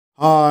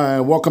Hi,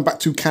 welcome back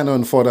to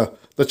Canon for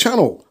the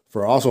channel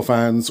for Arsenal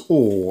fans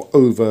all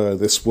over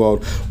this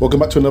world. Welcome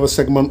back to another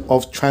segment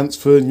of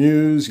transfer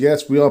news.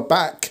 Yes, we are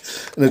back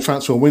in the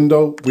transfer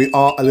window. We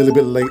are a little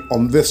bit late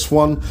on this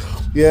one.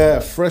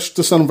 Yeah, fresh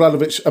Dusan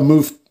Vlahovic, a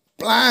move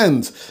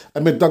planned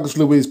amid Douglas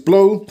Luiz's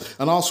blow,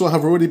 and also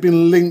have already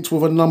been linked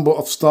with a number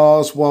of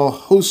stars, while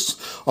hosts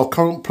of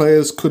current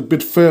players could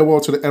bid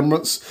farewell to the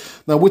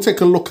Emirates. Now we'll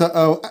take a look at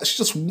actually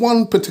just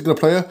one particular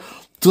player,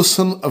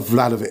 Dusan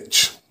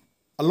Vlahovic.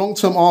 A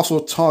long-term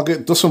Arsenal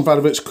target, Dusan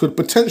Vlahovic could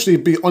potentially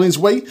be on his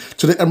way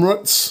to the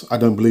Emirates. I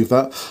don't believe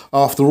that.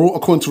 After all,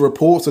 according to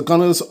reports, the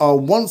Gunners are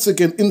once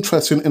again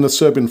interested in the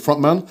Serbian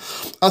frontman.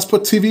 As per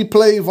TV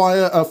play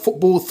via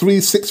Football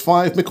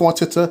 365, Mikel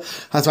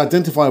Arteta has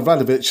identified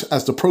Vlahovic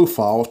as the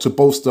profile to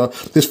bolster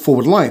this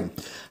forward line.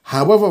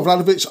 However,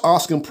 Vlahovic's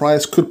asking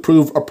price could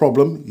prove a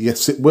problem.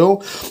 Yes, it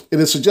will. It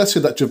is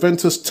suggested that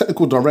Juventus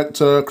technical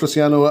director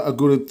Cristiano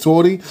Aguirre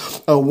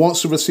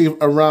wants to receive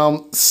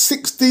around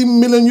 60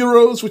 million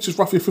euros, which is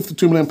roughly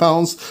 52 million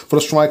pounds for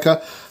the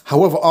striker.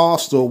 However,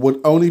 Arsenal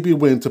would only be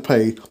willing to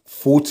pay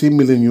 40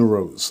 million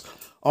euros.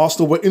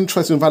 Arsenal were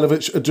interested in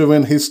Vlahovic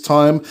during his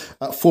time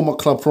at former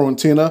club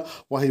Fiorentina,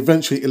 while he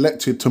eventually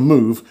elected to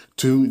move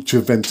to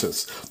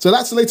Juventus. So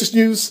that's the latest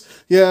news.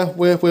 Yeah,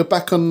 we're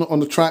back on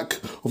the track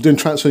of doing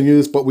transfer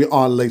news, but we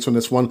are late on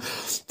this one.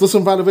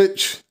 Dusan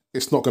Vlahovic,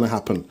 it's not going to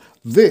happen.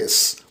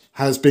 This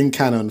has been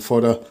Canon for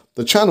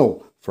the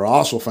channel for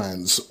Arsenal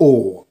fans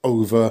all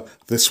over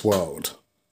this world.